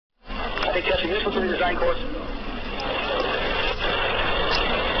take tests are useful to the design course.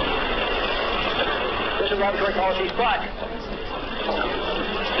 There's some laboratory policies, but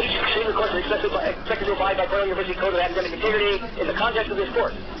each single course is expected to abide by Cornell University Code of Academic Integrity in the context of this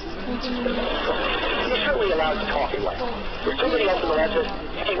course. You're certainly allowed to talk in life. There's somebody else in the lab says,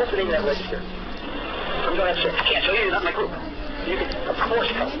 hey, what's the name of that register? You don't have to say, I can't tell you, you're not in my group. You can, of course,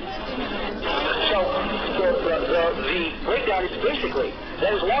 come. So, the breakdown is basically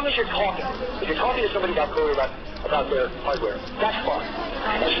that as long as you're talking, if you're talking to somebody about code or about their hardware, that's fine.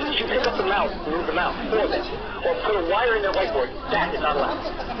 As soon as you pick up the mouse, move the mouse for them, or put a wire in their whiteboard, that is not allowed.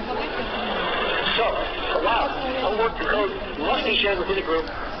 So, allowed, homework and code must be shared within a group,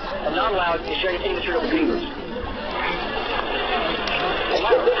 and not allowed is sharing any material between groups.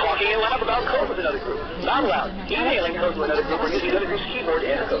 Allowed, talking in lab about code with another group. Not allowed, emailing code to another group or using another group's keyboard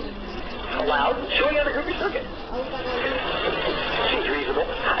and code. Allowed, showing other group your circuit. Seems reasonable.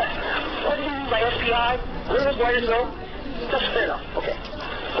 What do you mean by SPI? Where does wires go? That's fair enough. Okay.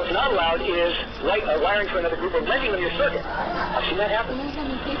 What's not allowed is wiring for another group or lending them your circuit. I've seen that happen.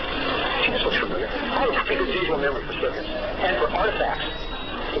 See, this looks familiar. I have a pretty good visual memory for circuits and for artifacts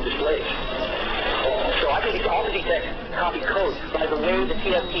in displays. So I think it's all to detect copy code by the way the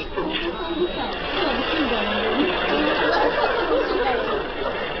TFT boots.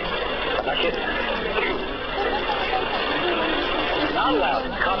 I'm not kidding. Not allowed to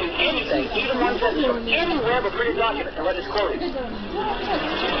copy anything, even one sentence from any web or printed document unless it's quoted.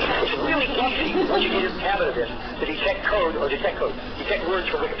 It's really easy, once you get in the habit of this, to detect code, detect words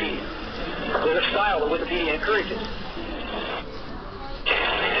from Wikipedia. There's a style that Wikipedia encourages.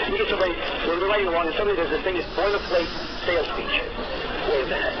 You get somebody, they're writing along, and somebody does this thing, it's boilerplate sales speech. Wait a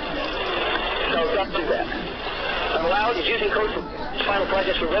minute. No, don't do that. Allowed is using code for final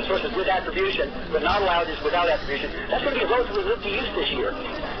projects for web sources with attribution, but not allowed is without attribution. That's going to be relatively little use this year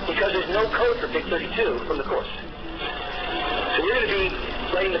because there's no code for Big 32 from the course. So we're going to be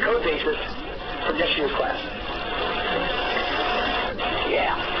writing the code basis for next year's class.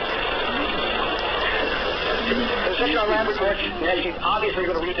 Yeah. There's a section on lab reports, and you're obviously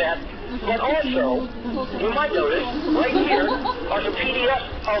going to read that. But also, you might notice, right here are some PDFs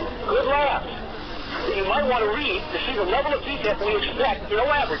of good labs that you might want to read to see the level of detail we expect in a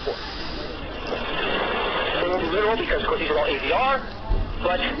lab report. They won't be literal because, of course, these are all AVR,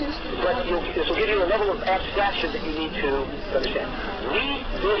 but this will give you a level of abstraction that you need to understand. Read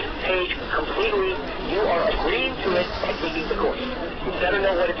this page completely. You are agreeing to it by taking the course. You better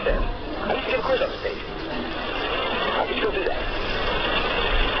know what it says. I used to get a quiz on this page. I can still do that.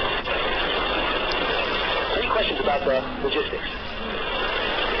 Any questions about the logistics?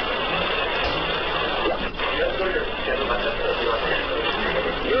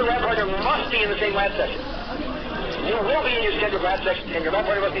 Your lab partner must be in the same lab session. You will be in your scheduled lab session, and your lab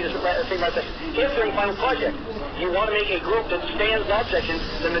partner must be in the same lab session. If during final project you want to make a group that spans lab sections,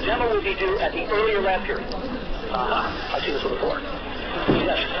 then the demo will be due at the earlier lab period. I've seen this one before.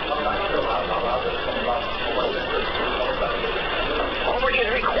 Yes. Homework is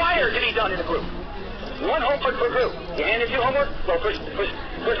required to be done in a group. One homework per group. You hand in two homework? Well, first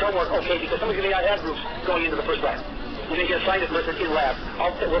homework, okay, because some of you may not have groups going into the first lab. You may get assigned a person in lab.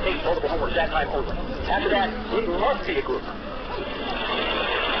 We'll take multiple homeworks that time only. After that, it must be a group.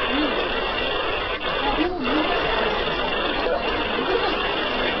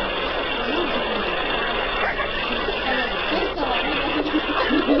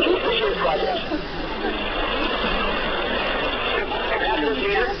 Projects. Capacitance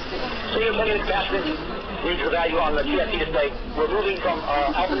meter. So you're plugging in capacitance reads the value on the TFT display. We're moving from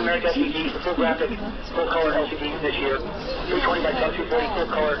alphanumeric LCDs to full graphic, full color LCDs this year. 320 by 240 full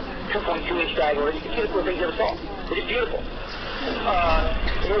color, 2.2-inch diagonal. You can see the cool things you ever saw. It is beautiful.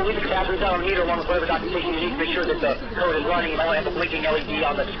 We'll leave the capacitance down on the meter along with whatever documentation you need to make sure that the code is running. You might have a blinking LED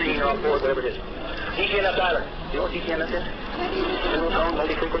on the screen or on the board, whatever it is. DTMF dialer. You know what DTMF is? Single tone,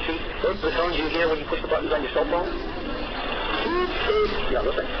 multi-frequency. Those are the tones you hear when you push the buttons on your cell phone. Yeah,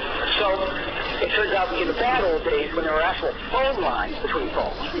 those things. So, it turns out in the bad old days when there were actual phone lines between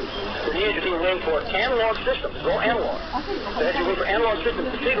phones, there needed to be a way for analog systems, all analog. There had to be a way for analog systems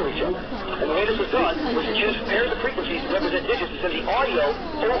to signal each other. And the way this was done was to choose pairs of frequencies to represent digits and send the audio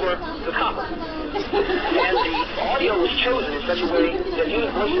over the copper. And the audio was chosen in such a way that human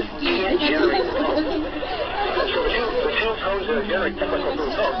voices can't generate the tone. And so the two tones that are generated, that's what's called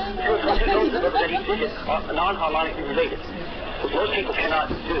dual tone, the two tones that represent each digit are non-harmonically related. Which most people cannot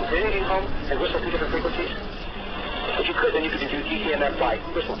do. If you're in home and whistle two different frequencies, if you could, then you could do DTMF by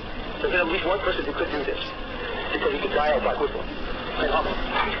whistling. There's at least one person who could do this, because he could dial by whistling and humming.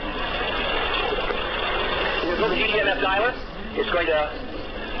 When you go to the DTMF dialer, it's going to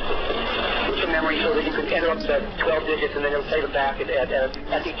memory so that you could enter up the 12 digits and then it'll play them back at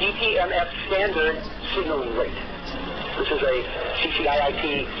the DTMF standard signaling rate. This is a CCIIT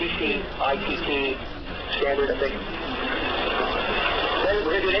standard, I think. Then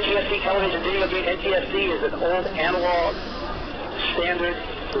we're going to do an NTSC television video game. NTSC is an old analog standard.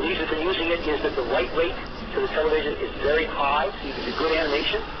 The reason for using it is that the write rate to the television is very high, so you can do good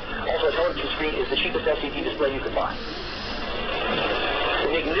animation. Also, a television screen is the cheapest LCD display you can buy.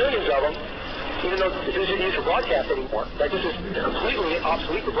 They make millions of them, even though this isn't used for broadcast anymore. Like, this is completely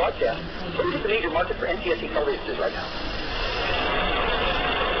obsolete for broadcast. What do you think the major market for NTSC televisions is right now?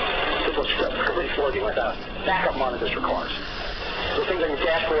 This one's completely floating like that. Backup monitors for cars. Those things on your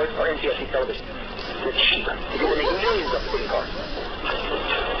dashboard are NTSC televisions. They're cheap. They make millions of them in cars.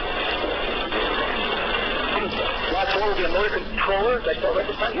 Last one will be a motor controller. Did I spell right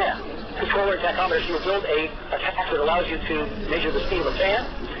this time? Yeah. Controller and tachometer. So you'll build a tack that allows you to measure the speed of a fan.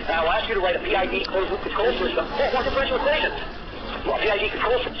 And I'll ask you to write a PID closed-loop control system. More differential equations. Well, a PID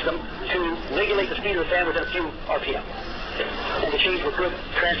control system to regulate the speed of the fan within a few RPM. And to change with good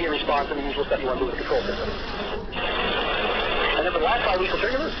transient response and the usual stuff you want to do with the control system. And then for the last 5 weeks, we'll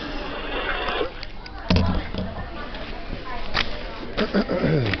turn you loose.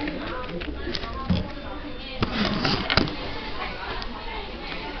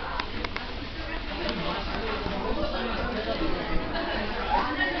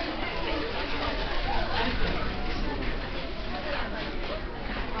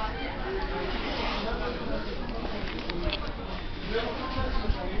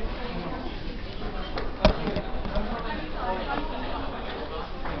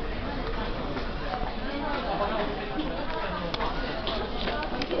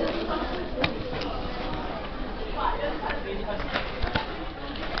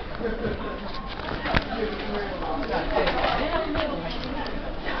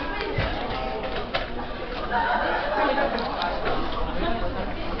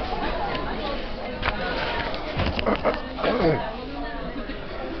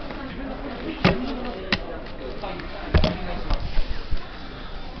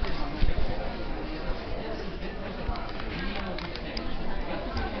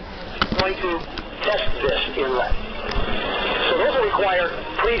 Going to test this in lab. So those will require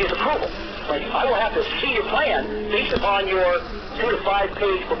previous approval. Like, I will have to see your plan based upon your 2 to 5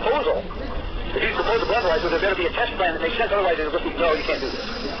 page proposal. If you propose a breathalyzer, there better be a test plan that makes sense. Otherwise, it'll just be, no, you can't do this.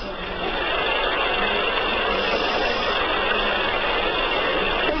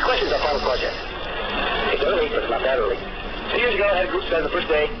 Any questions on final project? It's early, but it's not that early. 2 years ago, I had a group start the first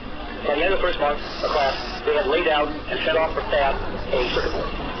day. At the end of the first month of class, they had laid out and set off for fab a circuit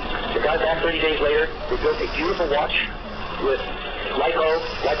board. They got back 30 days later. They built a beautiful watch with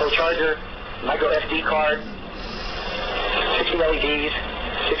LiPo charger, micro SD card, 60 LEDs,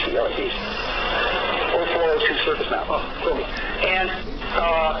 0402 surface mount. Oh, kill me. And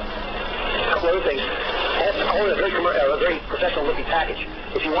a couple other things. All in a very professional looking package.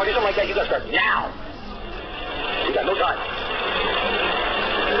 If you want to do something like that, you got to start now. You got no time.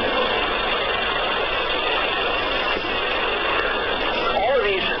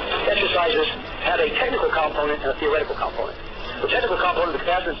 Exercises have a technical component and a theoretical component. The technical component of the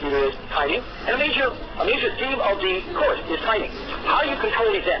capacitance meter is timing, and a major theme of the course is timing. How do you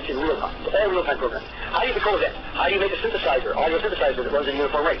control events in real time? It's all real-time programming. How do you control events? How do you make a synthesizer, audio synthesizer that runs at a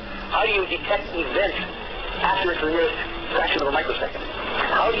uniform rate? How do you detect events accurate to the nearest fraction of a microsecond?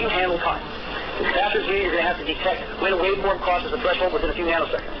 How do you handle time? In the capacitance meter, you're going to have to detect when a waveform crosses a threshold within a few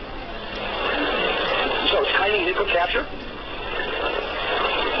nanoseconds. So it's timing and input capture.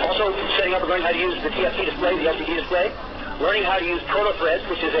 Also setting up and learning how to use the TFT display, the LCD display. Learning how to use proto-threads,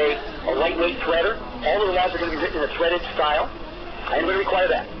 which is a lightweight threader. All of the labs are going to be written in a threaded style. I am going to require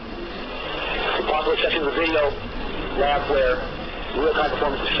that. With possible exception of the video lab where real-time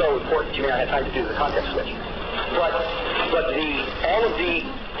performance is so important you may not have time to do the context switch. But all of the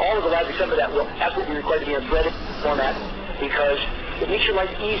labs except for that will absolutely be required to be in a threaded format because it makes your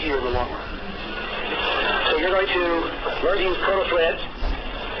life easier in the long run. So you're going to learn to use proto-threads.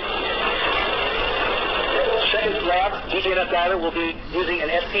 Second lab, DTMF dialer, will be using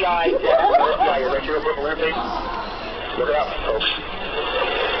an SPI, your serial peripheral interface. Look it up, folks.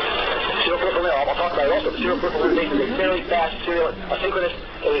 Serial peripheral, I'll talk about it also. The serial peripheral interface is a fairly fast serial, asynchronous,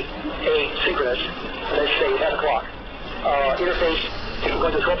 asynchronous, let's say 10 o'clock. Interface, you're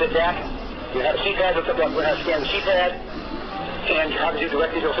going to 12-bit DAC. You have a keypad, look up how to scan the keypad, and how to do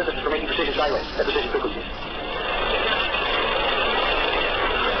direct digital synthesis for making precision sine waves at precision frequencies.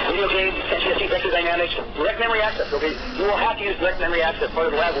 Video game, NTSC vector dynamics, direct memory access. Okay, you will have to use direct memory access. Part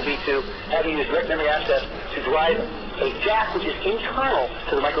of the lab will be to have you use direct memory access to drive a jack which is internal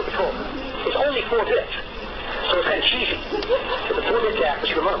to the microcontroller. It's only 4 bits, so it's kind of cheesy. It's a 4-bit jack, but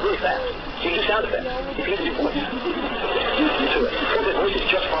you can run it really fast. So you can do sound effects. You can even do voice to it. 4-bit voice is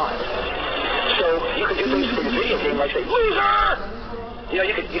just fine. So you can do things in a video game like say, loser! You know,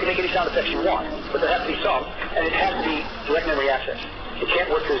 you can make any sound effects you want, but there has to be some, and it has to be direct memory access. It can't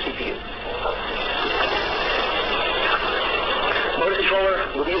work through the CPU. Motor controller,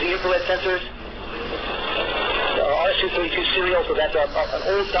 we'll be using infrared sensors. RS-232 serial, so that's an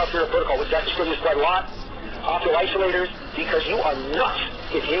old style serial protocol, which is still used quite a lot. Optical isolators, because you are nuts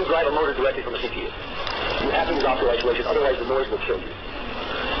if you drive a motor directly from a CPU. You have to use optical isolation, otherwise the noise will kill you.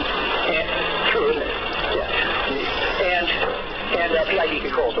 And, true, isn't it? Yeah. And PID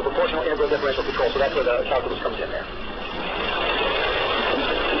control, so proportional integral differential control, so that's where the calculus comes in there.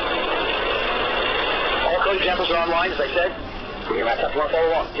 All code examples are online, as I said. Bring your laptop, you want to follow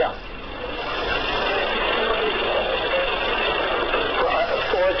along? Yeah.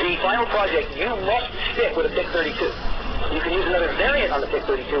 For the final project, you must stick with a PIC32. You can use another variant on the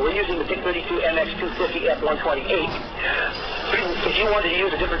PIC32. We're using the PIC32 MX250F128. If you wanted to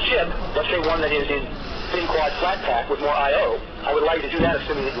use a different chip, let's say one that is in thin quad flat pack with more I/O, I would like to do that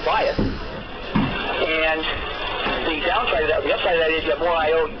assuming that you buy it. And the downside of that, the upside of that is you have more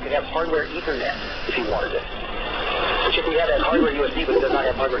I/O, you can have hardware Ethernet if you wanted it. Which if we have that hardware USB but it does not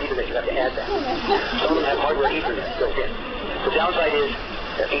have hardware Ethernet, you have to add that. Some of them have hardware Ethernet built in. The downside is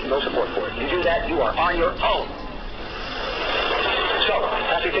there ain't no support for it. You do that, you are on your own. So,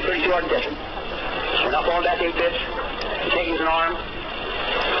 that's your PIC32 architecture. We're not falling back 8 bits. You can't use an ARM.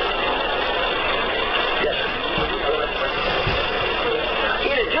 Yes.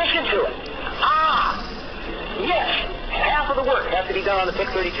 In addition to it, yes, half of the work has to be done on the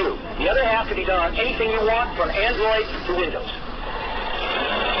PIC32. The other half can be done on anything you want, from Android to Windows.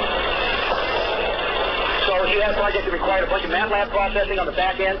 So if you have a project that required a bunch of MATLAB processing on the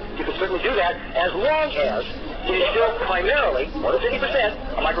back end, you can certainly do that, as long as it is still primarily, more than 50%,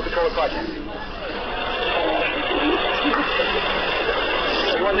 a microcontroller project.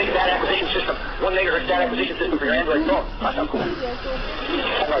 So you want to make a data acquisition system, 1 megahertz data acquisition system for your Android phone. That sounds cool. I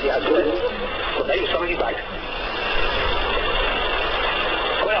have no idea how to do it. Well, maybe some of you might.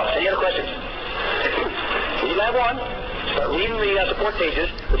 What else? Any other questions? Read Lab 1. Start reading the support pages,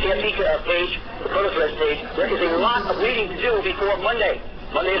 the TFT page, the ProtoThreads page. There is a lot of reading to do before Monday.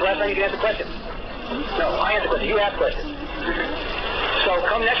 Monday is the last time you can answer questions. No, I answer questions. You ask questions. So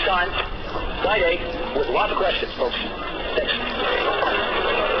come next time, Friday, with lots of questions, folks. Thanks.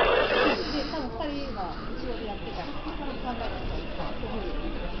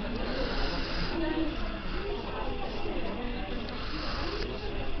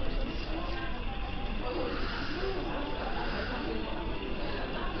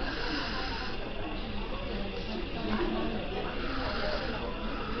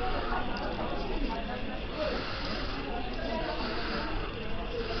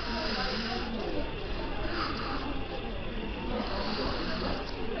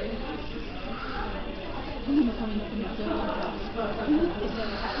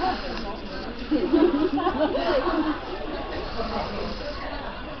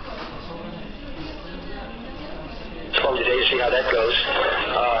 It's fun today to see how that goes.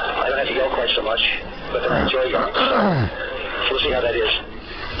 I don't have to yell quite so much, but then I enjoy yelling. So we'll see how that is.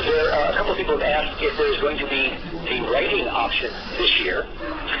 There are a couple of people have asked if there's going to be a writing option this year,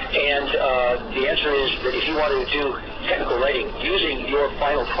 and the answer is that if you wanted to do technical writing using your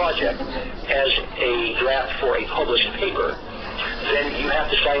final project as a draft for a published paper, then you have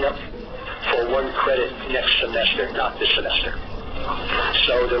to sign up for 1 credit next semester, not this semester.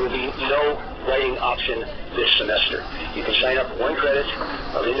 So there will be no writing option this semester. You can sign up for 1 credit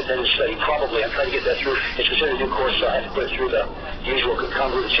of independent study, probably. I'm trying to get that through. It's considered a new course, so I have to put it through the usual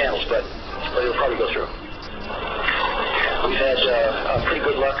convoluted channels, but it'll probably go through. We've had pretty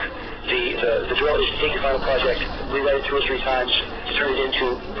good luck. The drill is to take your final project, rewrite it 2 or 3 times to turn it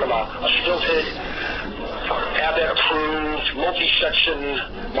into, from a stilted, approved, multi-section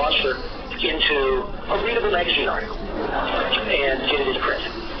monster into a readable magazine article and get it into print.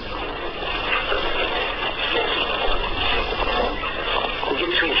 We get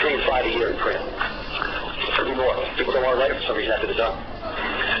between 3 and 5 a year in print. Could be more. People don't want to write it for some reason after they're done.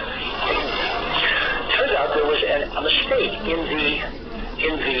 Turns out there was a mistake in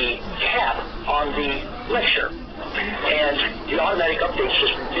the cap on the lecture, and the automatic update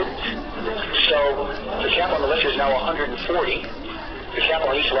system didn't. So the cap on the lecture is now 140. The cap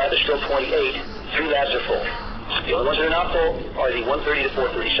on each lab is still 28. 3 labs are full. The only ones that are not full are the 130 to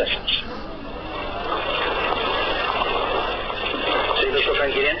 430 sections. Is anybody still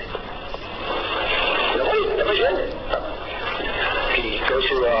trying to get in? Nobody quiz ended. Can you go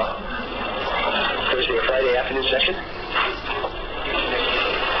to Thursday or Friday afternoon session?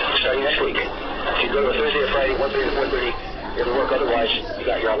 Starting next week. If you go to a Thursday or Friday, 1:30 to 4:30, it'll work. Otherwise, you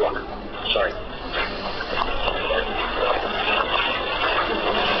got your own luck. Sorry.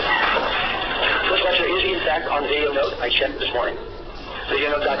 First lecture is, in fact, on Video Note. I checked this morning.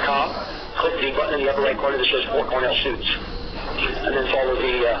 VideoNote.com. Click the button in the upper right corner that says For Cornell Students. And then follow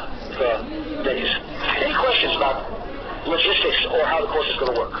the menus. Any questions about logistics or how the course is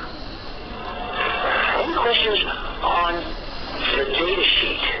going to work? Any questions on the data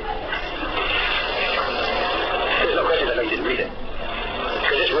sheet? There's no questions. I know you didn't read it.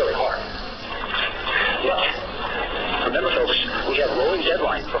 Because it's really hard. But remember, folks, we have rolling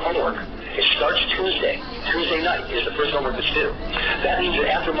deadline for homework. It starts Tuesday. Tuesday night is the first homework that's due. That means that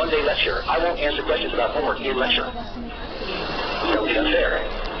after Monday lecture, I won't answer questions about homework in lecture. That would be unfair.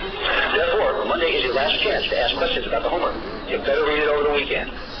 Therefore, Monday is your last chance to ask questions about the homework. You better read it over the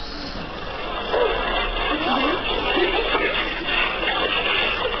weekend.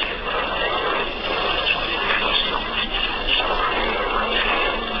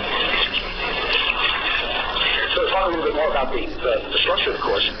 So to talk a little bit more about the structure of the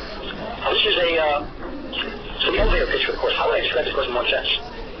course, this is the elevator pitch for the course. How would I describe this course in one sentence?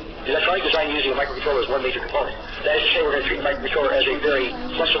 Electronic design using a microcontroller is one major component. That is to say, we're going to treat the microcontroller as a very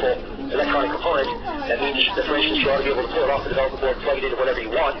flexible electronic component. That means that, for instance, you ought to be able to pull it off the development board, plug it into whatever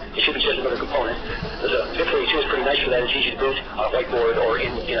you want. It should be just another component. There's a PIC-32 is pretty nice for that. It's easy to boot on a whiteboard or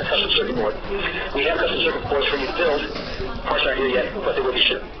in a custom circuit board. We have custom circuit boards for you to build. Parts aren't here yet, but they will be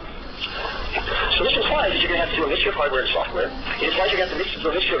soon. So this implies that you're going to have to do a mixture of hardware and software. It implies you're going to have to do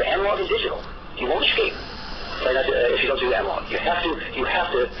a mixture of analog and digital. You won't escape if you don't do analog. You have to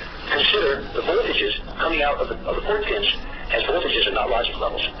consider the voltages coming out of the port pins as voltages and not logic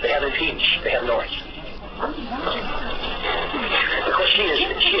levels. They have impedance. They have noise. The course C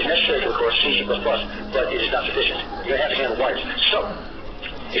is necessary for the course C, C++, but it is not sufficient. You're going to have to handle wires. So,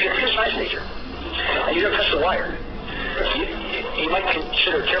 if you're a pure science major and you're going to test the wire, you might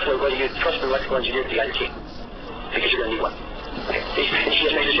consider carefully whether you trust an electrical engineer to be on your team, because you're going to need one. Okay. Any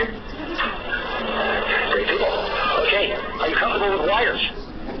CS majors here? Great people. Okay. Are you comfortable with wires?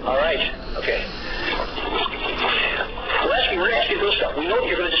 All right. Okay. We're asking real stuff. We know that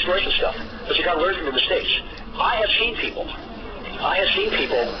you're going to destroy some stuff, but you got to learn from your mistakes. I have seen people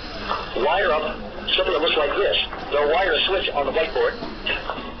wire up something that looks like this. They'll wire a switch on the whiteboard.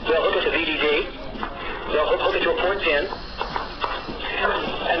 They'll hook it to VDD. They'll hook it to a port pin,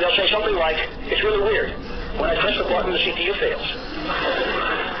 and they'll say something like, "It's really weird. When I press the button, the CPU fails.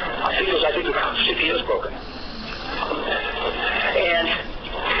 I think the CPU is broken." And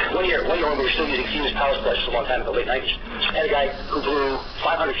one year when we were still using Siemens power supplies a long time in the late 90s, I had a guy who blew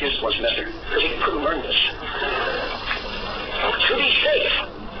 500 fuses one semester because he couldn't learn this. To be safe,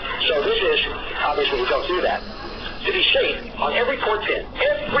 so this is, obviously we don't do that. To be safe, on every port pin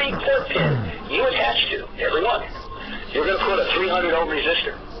you attach to, every one, you're going to put a 300 ohm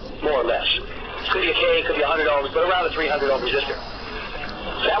resistor, more or less. Could be a K, could be 100 ohms, but around a 300 ohm resistor.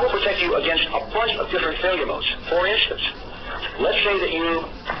 That will protect you against a bunch of different failure modes. For instance, let's say that you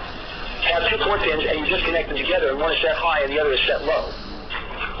have two port pins and you just connect them together and one is set high and the other is set low.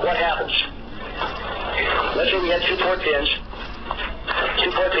 What happens? Let's say we had two port pins,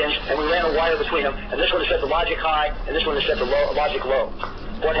 and we ran a wire between them, and this one is set to logic high and this one is set to logic low.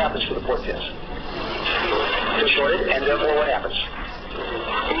 What happens to the port pins? They're shorted, and therefore what happens?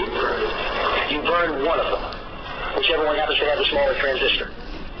 You burn one of them, whichever one happens to have the smaller transistor.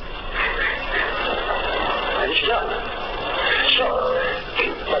 And it's done. So,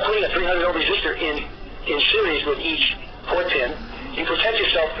 by putting a 300 ohm resistor in series with each port pin, you protect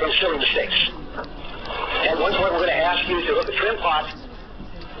yourself from silly mistakes. At one point, we're going to ask you to hook a trim pot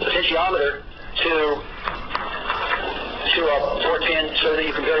potentiometer to a port pin so that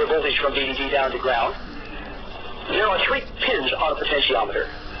you can vary voltage from VDD down to ground. There are 3 pins on a potentiometer.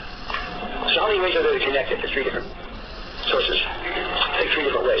 So how many ways are there to connect it to 3 different sources? Take 3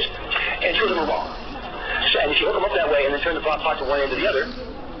 different ways. And 2 of them are wrong. So, and if you hook them up that way and then turn the pot to one end to the other,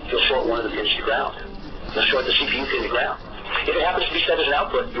 you'll short one of the pins to ground. You'll short the CPU pin to ground. If it happens to be set as an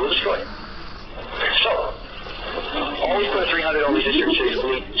output, you will destroy it. So, always put a 300 ohm resistor in series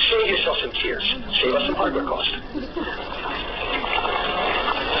bleed. Save yourself some tears. Save us some hardware cost.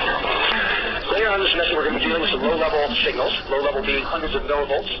 Later on in the semester, we're going to be dealing with some low-level signals, low-level being hundreds of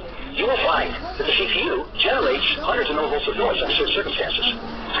millivolts. You will find that the CPU generates hundreds of millivolts of noise under certain circumstances.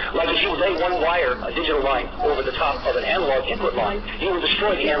 Like if you lay one wire, a digital line, over the top of an analog input line, you will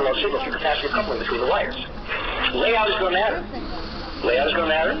destroy the analog signal through capacitive coupling between the wires. Layout is going to matter.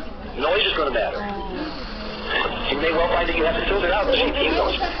 Noise is going to matter. You may well find that you have to filter out the CPU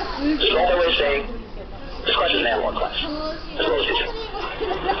noise. This is all their way of saying, this class is an analog class, as well as digital.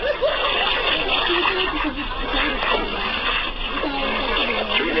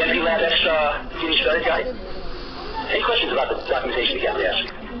 Should we read the Entity Lab X getting started guide? Any questions about the documentation again, yes?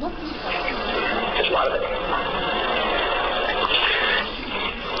 Just a lot of it.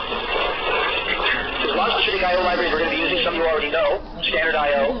 There's a lot of specific I/O libraries we're going to be using. Some you already know. Standard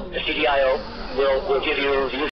I/O, STD I/O will give you the